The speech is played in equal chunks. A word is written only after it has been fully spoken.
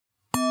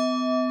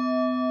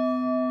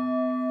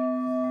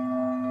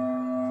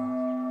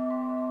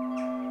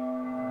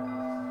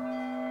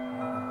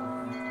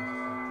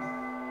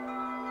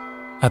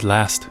At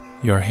last,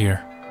 you're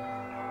here.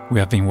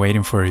 We have been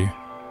waiting for you.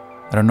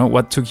 I don't know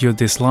what took you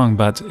this long,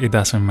 but it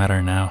doesn't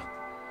matter now.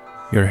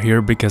 You're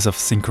here because of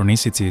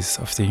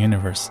synchronicities of the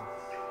universe.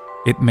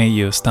 It made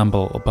you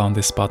stumble upon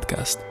this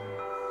podcast,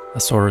 a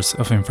source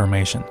of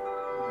information.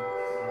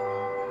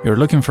 You're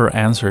looking for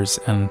answers,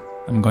 and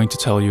I'm going to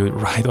tell you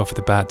right off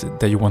the bat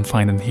that you won't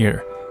find them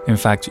here. In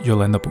fact,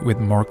 you'll end up with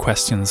more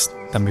questions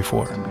than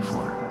before.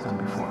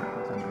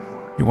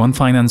 You won't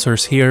find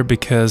answers here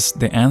because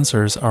the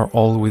answers are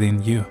all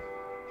within you,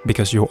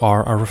 because you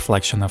are a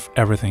reflection of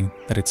everything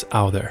that is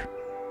out there.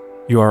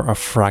 You are a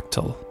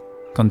fractal,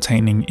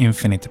 containing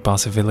infinite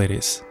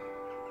possibilities.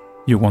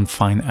 You won't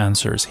find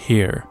answers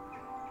here,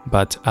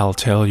 but I'll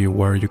tell you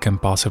where you can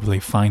possibly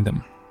find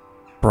them.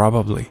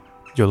 Probably,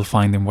 you'll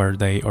find them where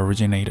they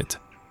originated,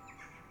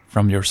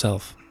 from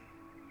yourself.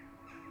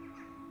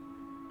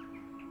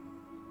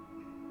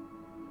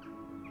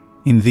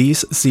 In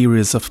this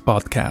series of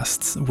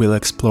podcasts, we'll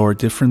explore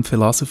different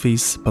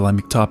philosophies,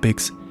 polemic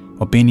topics,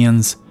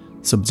 opinions,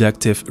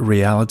 subjective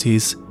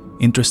realities,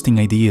 interesting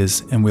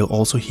ideas, and we'll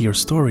also hear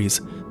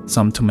stories,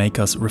 some to make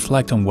us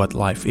reflect on what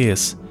life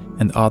is,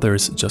 and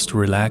others just to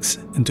relax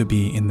and to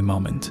be in the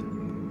moment.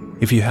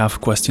 If you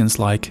have questions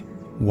like,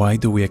 why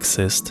do we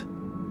exist?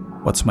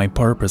 What's my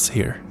purpose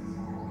here?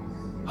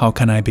 How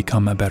can I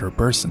become a better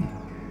person?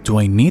 Do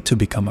I need to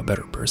become a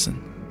better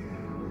person?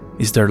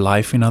 Is there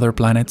life in other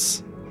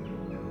planets?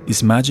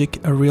 Is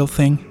magic a real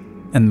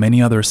thing? And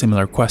many other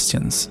similar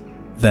questions,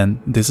 then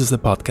this is the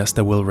podcast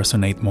that will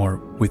resonate more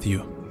with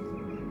you.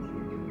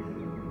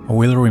 I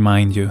will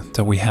remind you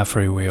that we have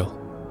free will,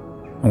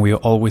 and we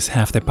always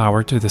have the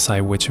power to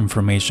decide which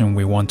information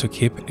we want to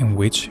keep and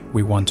which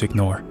we want to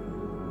ignore.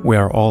 We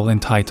are all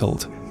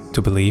entitled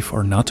to believe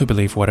or not to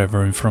believe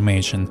whatever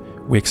information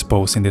we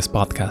expose in this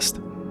podcast.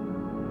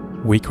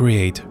 We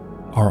create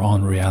our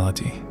own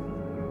reality.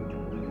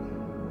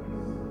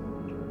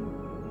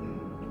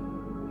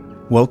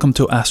 Welcome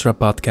to Astra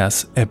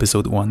Podcast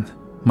Episode 1.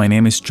 My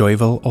name is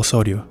Joyvel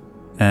Osorio,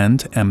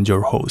 and I'm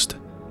your host.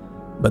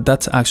 But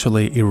that's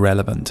actually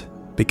irrelevant,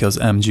 because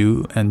I'm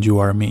you and you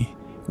are me.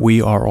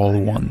 We are all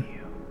one.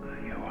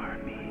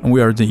 And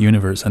we are the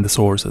universe and the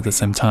source at the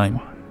same time.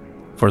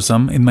 For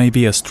some, it may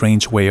be a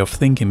strange way of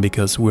thinking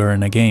because we're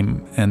in a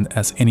game, and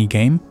as any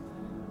game,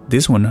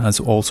 this one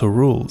has also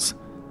rules.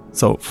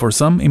 So for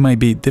some, it might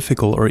be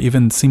difficult or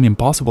even seem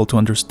impossible to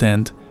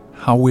understand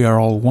how we are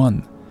all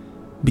one.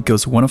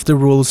 Because one of the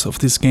rules of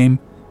this game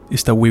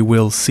is that we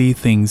will see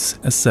things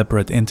as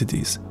separate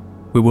entities.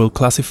 We will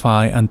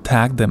classify and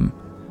tag them.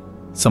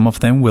 Some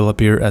of them will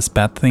appear as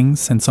bad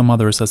things and some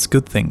others as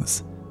good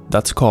things.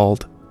 That's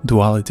called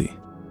duality.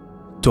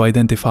 To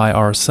identify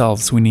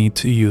ourselves, we need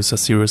to use a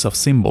series of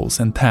symbols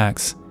and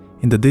tags.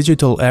 In the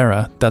digital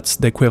era, that's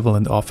the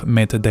equivalent of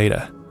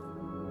metadata.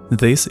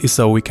 This is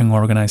so we can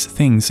organize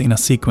things in a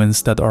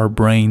sequence that our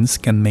brains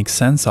can make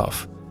sense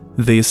of.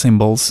 These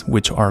symbols,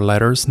 which are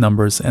letters,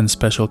 numbers, and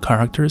special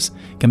characters,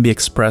 can be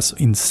expressed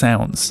in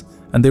sounds,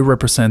 and they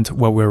represent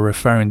what we're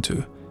referring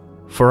to.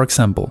 For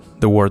example,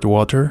 the word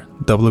water,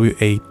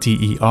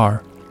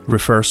 W-A-T-E-R,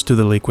 refers to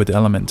the liquid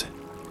element,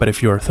 but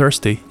if you are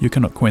thirsty, you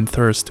cannot quench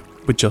thirst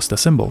with just the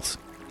symbols.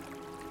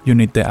 You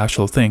need the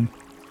actual thing.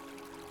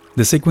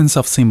 The sequence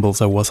of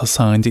symbols I was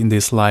assigned in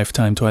this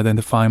lifetime to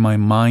identify my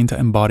mind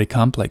and body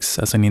complex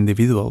as an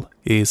individual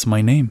is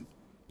my name.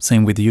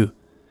 Same with you.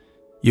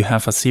 You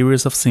have a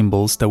series of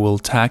symbols that will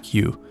tag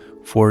you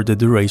for the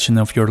duration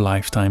of your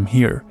lifetime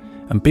here,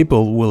 and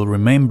people will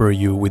remember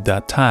you with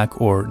that tag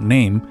or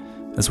name,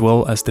 as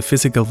well as the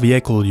physical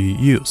vehicle you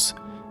use,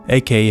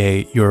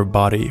 aka your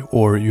body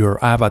or your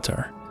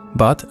avatar.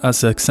 But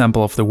as an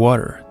example of the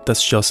water,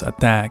 that's just a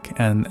tag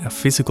and a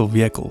physical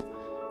vehicle.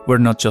 We're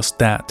not just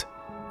that.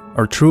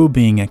 Our true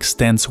being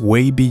extends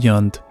way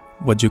beyond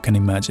what you can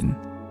imagine.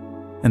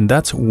 And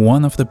that's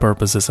one of the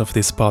purposes of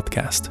this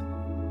podcast.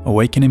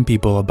 Awakening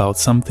people about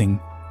something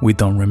we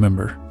don't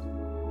remember.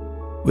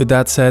 With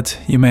that said,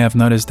 you may have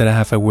noticed that I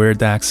have a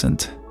weird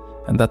accent,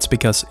 and that's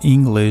because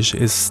English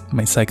is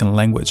my second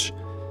language,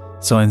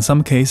 so in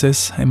some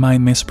cases I might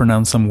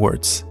mispronounce some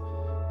words.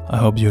 I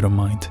hope you don't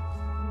mind.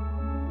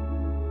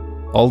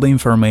 All the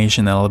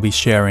information I'll be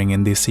sharing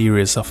in this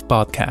series of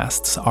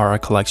podcasts are a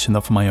collection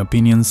of my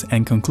opinions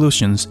and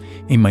conclusions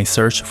in my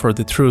search for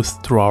the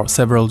truth throughout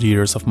several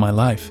years of my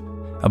life.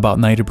 About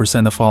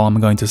 90% of all I'm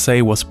going to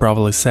say was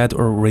probably said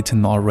or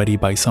written already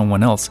by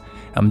someone else.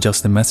 I'm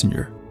just a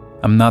messenger.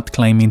 I'm not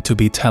claiming to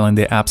be telling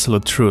the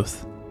absolute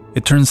truth.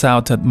 It turns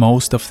out that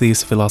most of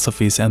these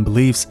philosophies and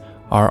beliefs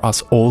are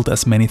as old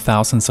as many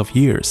thousands of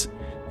years.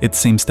 It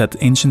seems that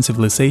ancient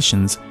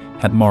civilizations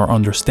had more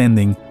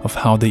understanding of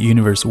how the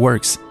universe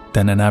works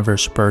than an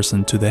average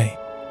person today.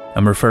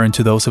 I'm referring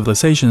to those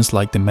civilizations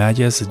like the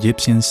Mayas,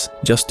 Egyptians,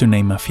 just to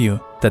name a few,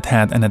 that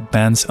had an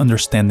advanced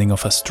understanding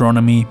of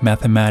astronomy,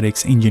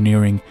 mathematics,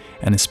 engineering,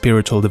 and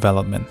spiritual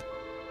development.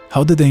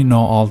 How did they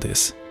know all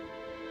this?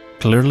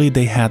 Clearly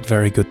they had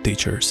very good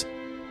teachers.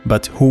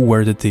 But who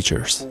were the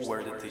teachers?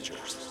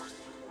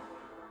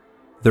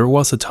 There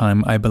was a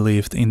time I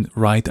believed in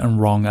right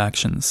and wrong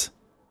actions.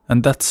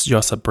 And that's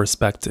just a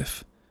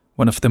perspective.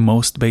 One of the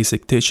most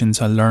basic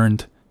teachings I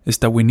learned is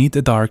that we need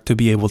the dark to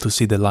be able to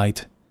see the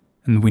light,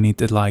 and we need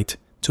the light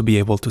to be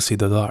able to see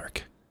the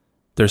dark.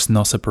 There's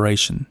no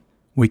separation.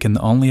 We can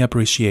only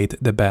appreciate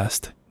the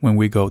best when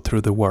we go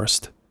through the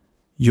worst.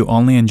 You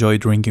only enjoy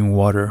drinking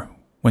water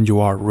when you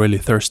are really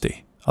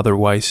thirsty,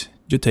 otherwise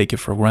you take it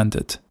for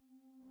granted.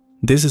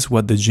 This is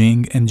what the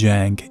yin and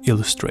yang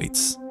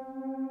illustrates.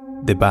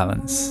 The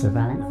balance.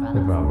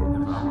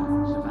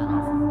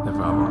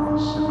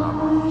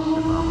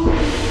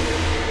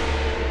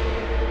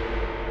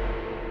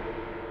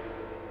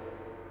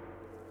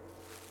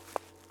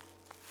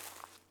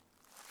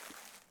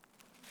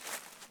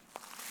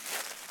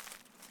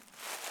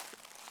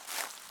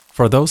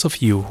 For those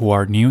of you who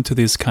are new to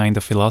this kind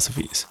of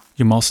philosophies,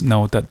 you must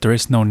know that there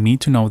is no need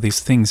to know these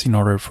things in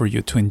order for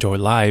you to enjoy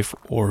life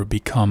or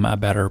become a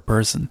better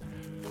person,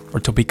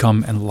 or to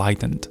become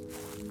enlightened.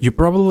 You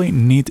probably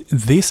need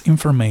this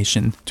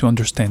information to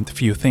understand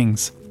few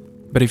things,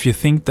 but if you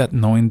think that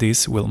knowing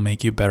this will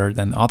make you better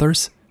than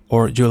others,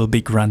 or you'll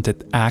be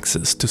granted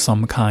access to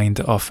some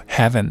kind of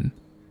heaven,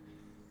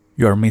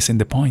 you are missing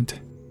the point.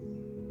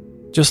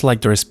 Just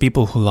like there is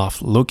people who love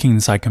looking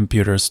inside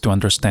computers to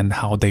understand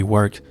how they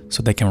work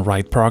so they can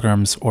write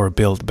programs or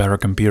build better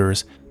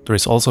computers, there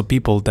is also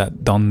people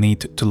that don't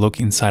need to look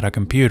inside a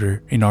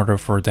computer in order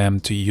for them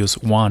to use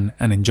one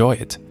and enjoy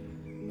it.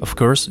 Of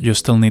course, you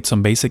still need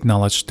some basic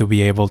knowledge to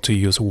be able to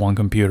use one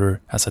computer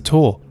as a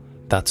tool.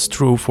 That's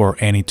true for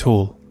any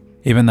tool.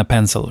 Even a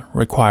pencil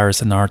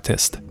requires an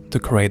artist to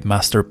create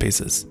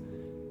masterpieces.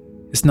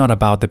 It's not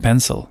about the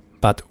pencil,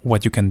 but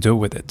what you can do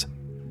with it.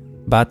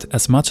 But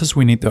as much as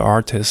we need the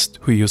artist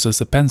who uses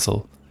the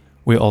pencil,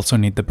 we also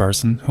need the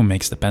person who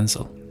makes the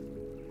pencil.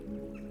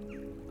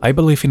 I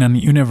believe in a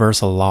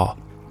universal law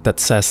that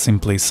says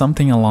simply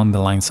something along the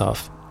lines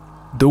of,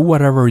 do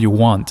whatever you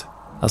want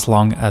as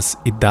long as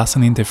it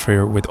doesn't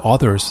interfere with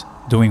others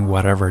doing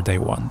whatever they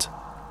want.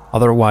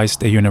 Otherwise,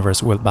 the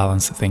universe will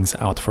balance things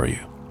out for you.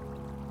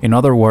 In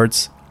other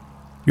words,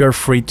 you are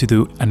free to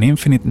do an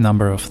infinite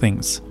number of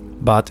things,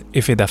 but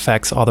if it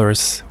affects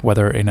others,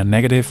 whether in a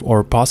negative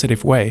or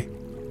positive way,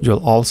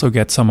 you'll also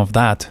get some of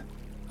that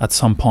at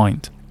some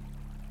point.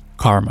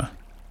 Karma.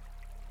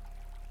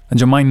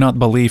 And you might not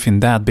believe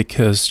in that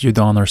because you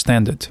don't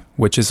understand it,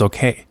 which is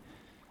okay.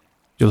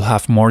 You'll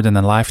have more than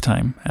a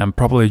lifetime, and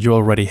probably you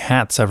already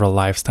had several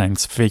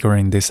lifetimes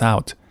figuring this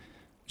out.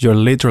 You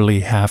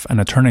literally have an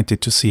eternity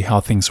to see how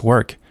things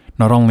work,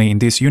 not only in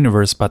this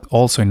universe but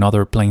also in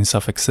other planes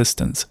of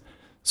existence.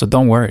 So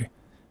don't worry.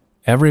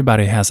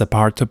 Everybody has a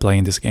part to play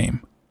in this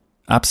game.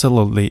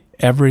 Absolutely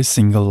every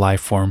single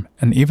life form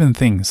and even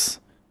things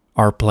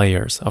are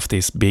players of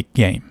this big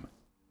game.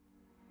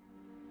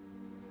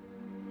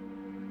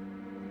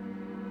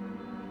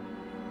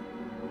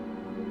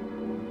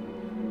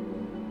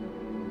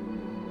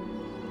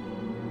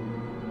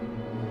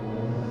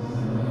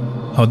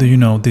 How do you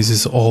know this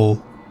is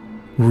all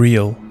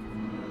real?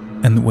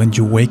 And when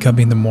you wake up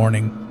in the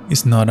morning,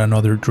 it's not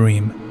another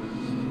dream.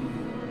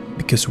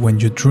 Because when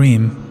you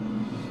dream,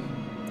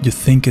 you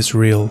think it's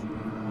real.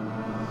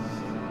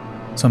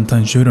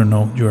 Sometimes you don't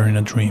know you're in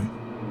a dream.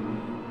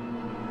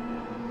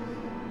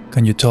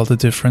 Can you tell the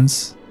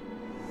difference?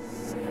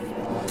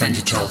 Can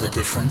you tell the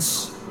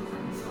difference?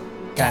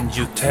 Can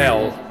you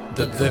tell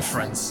the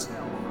difference?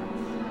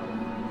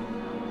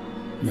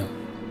 No.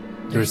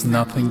 There's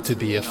nothing to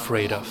be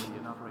afraid of.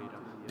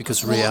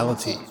 Because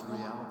reality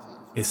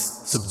is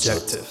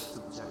subjective.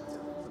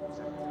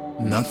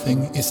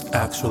 Nothing is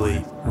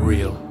actually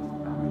real.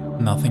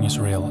 Nothing is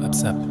real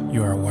except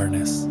your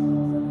awareness.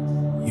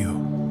 You.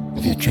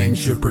 If you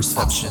change your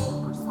perception,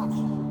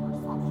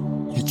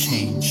 You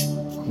change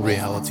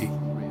reality.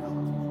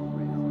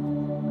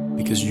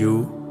 Because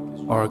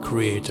you are a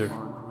creator.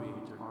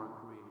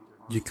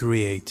 You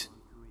create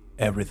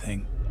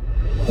everything.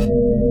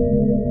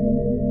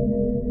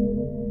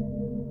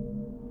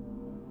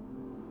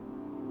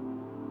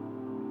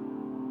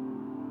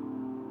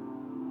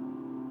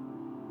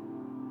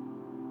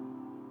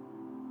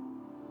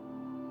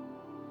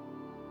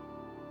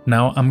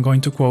 Now I'm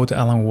going to quote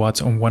Alan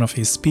Watts on one of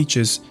his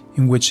speeches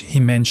in which he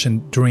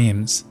mentioned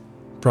dreams,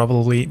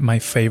 probably my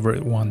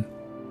favorite one.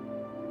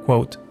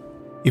 Quote,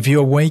 "If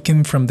you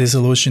awaken from this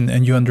illusion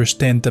and you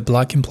understand that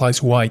black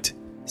implies white,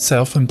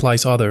 self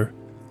implies other,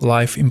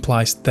 life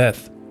implies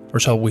death, or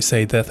shall we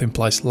say death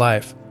implies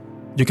life,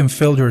 you can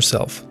feel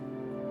yourself,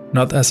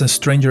 not as a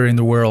stranger in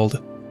the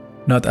world,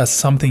 not as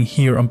something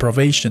here on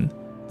probation,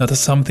 not as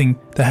something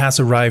that has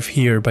arrived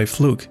here by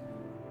fluke,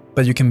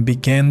 but you can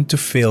begin to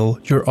feel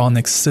your own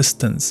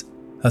existence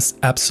as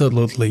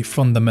absolutely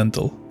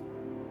fundamental.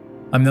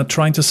 I'm not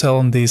trying to sell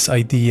on this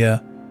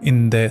idea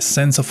in the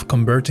sense of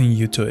converting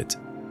you to it.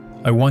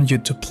 I want you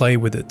to play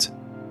with it.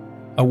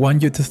 I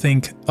want you to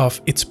think of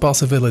its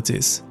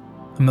possibilities.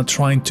 I'm not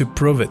trying to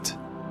prove it.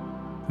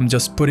 I'm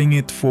just putting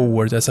it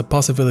forward as a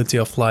possibility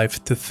of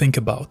life to think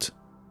about.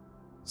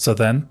 So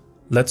then,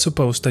 let's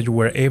suppose that you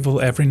were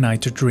able every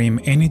night to dream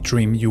any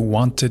dream you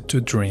wanted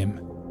to dream,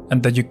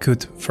 and that you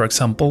could, for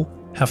example,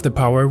 have the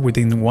power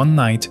within one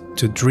night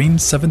to dream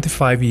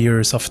 75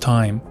 years of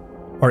time,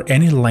 or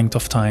any length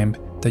of time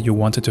that you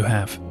wanted to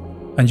have.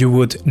 And you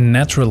would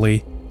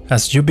naturally,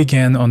 as you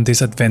began on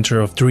this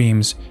adventure of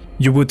dreams,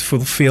 you would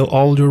fulfill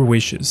all your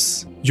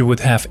wishes. You would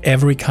have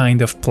every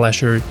kind of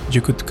pleasure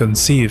you could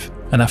conceive,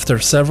 and after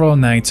several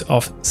nights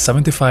of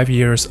 75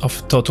 years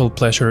of total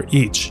pleasure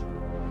each,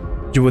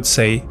 you would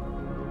say,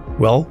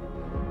 well,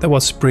 that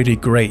was pretty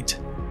great.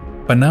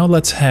 But now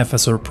let's have a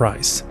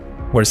surprise,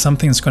 where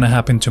something's gonna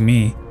happen to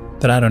me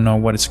that I don't know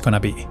what it's gonna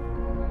be.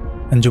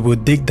 And you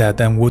would dig that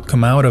and would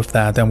come out of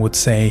that and would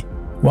say,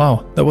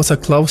 wow, that was a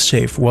close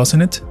shave,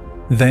 wasn't it?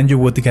 Then you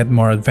would get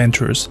more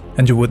adventures,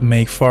 and you would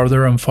make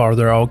farther and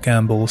farther out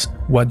gambles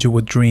what you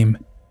would dream.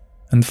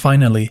 And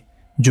finally,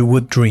 you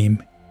would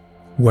dream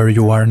where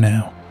you are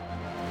now.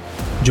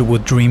 You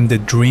would dream the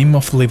dream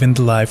of living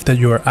the life that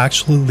you are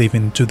actually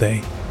living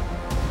today.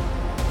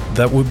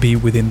 That would be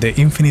within the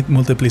infinite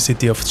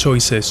multiplicity of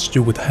choices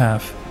you would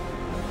have,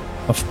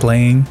 of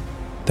playing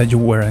that you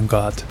weren't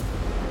God.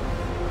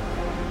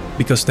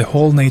 Because the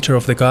whole nature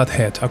of the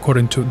Godhead,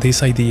 according to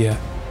this idea,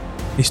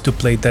 is to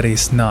play that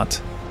is not.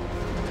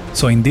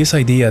 So in this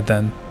idea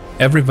then,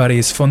 everybody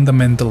is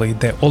fundamentally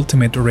the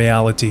ultimate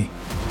reality,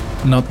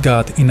 not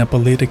God in a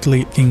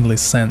politically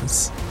English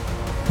sense,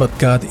 but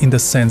God in the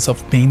sense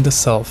of being the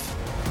self,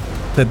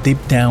 the deep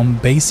down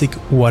basic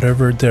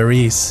whatever there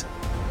is.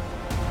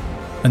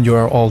 And you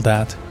are all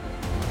that.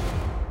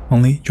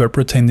 Only you are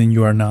pretending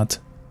you are not.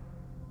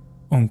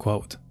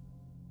 Unquote.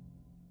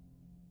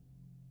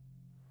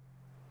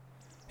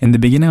 In the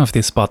beginning of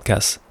this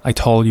podcast, I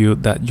told you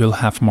that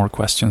you'll have more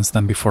questions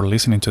than before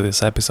listening to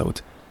this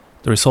episode.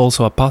 There is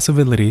also a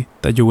possibility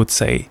that you would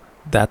say,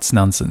 that's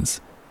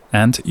nonsense,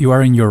 and you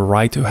are in your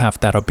right to have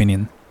that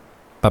opinion.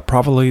 But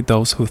probably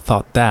those who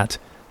thought that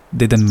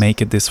didn't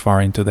make it this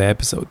far into the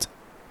episode.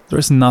 There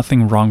is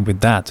nothing wrong with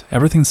that,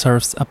 everything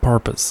serves a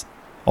purpose.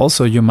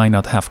 Also, you might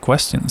not have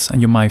questions,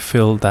 and you might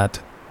feel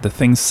that the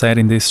things said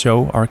in this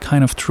show are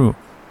kind of true.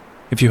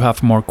 If you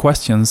have more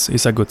questions,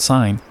 it's a good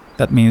sign.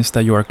 That means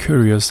that you are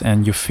curious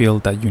and you feel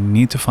that you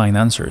need to find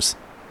answers,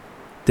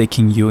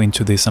 taking you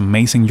into this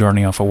amazing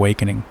journey of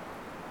awakening.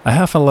 I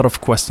have a lot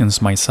of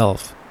questions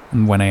myself,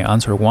 and when I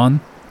answer 1,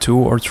 2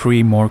 or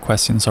 3 more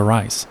questions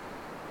arise.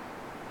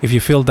 If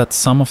you feel that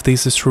some of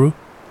this is true,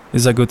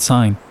 it's a good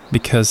sign,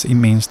 because it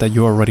means that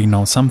you already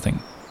know something,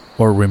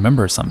 or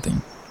remember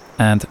something,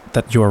 and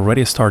that you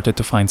already started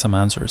to find some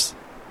answers.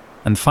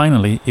 And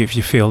finally, if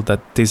you feel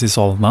that this is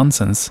all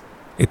nonsense,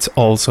 it's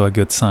also a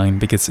good sign,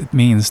 because it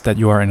means that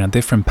you are in a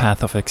different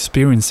path of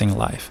experiencing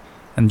life,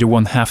 and you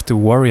won't have to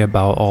worry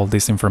about all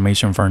this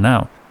information for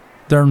now.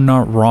 There are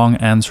not wrong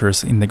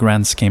answers in the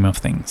grand scheme of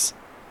things.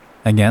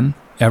 Again,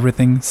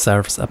 everything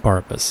serves a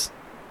purpose.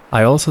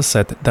 I also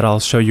said that I'll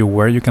show you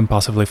where you can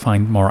possibly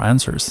find more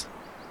answers.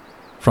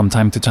 From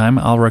time to time,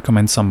 I'll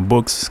recommend some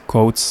books,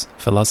 quotes,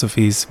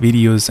 philosophies,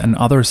 videos, and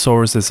other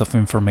sources of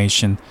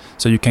information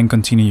so you can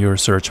continue your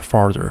search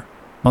further.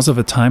 Most of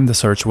the time, the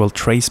search will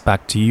trace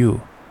back to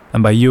you.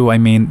 And by you, I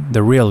mean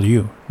the real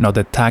you, not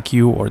the tag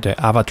you or the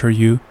avatar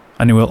you,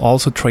 and it will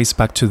also trace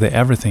back to the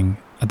everything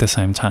at the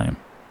same time.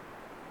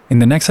 In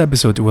the next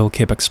episode, we'll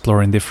keep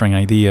exploring different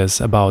ideas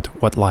about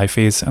what life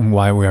is and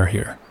why we are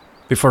here.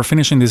 Before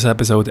finishing this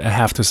episode, I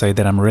have to say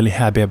that I'm really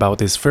happy about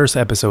this first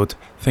episode.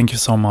 Thank you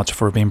so much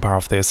for being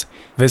part of this.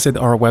 Visit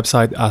our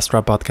website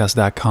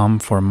astrapodcast.com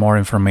for more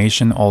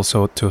information,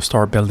 also to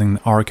start building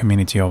our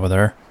community over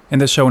there. In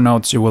the show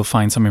notes, you will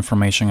find some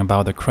information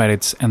about the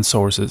credits and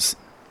sources.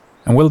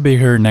 And we'll be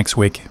here next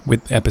week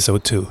with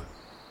episode 2.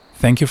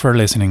 Thank you for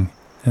listening,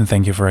 and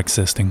thank you for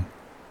existing.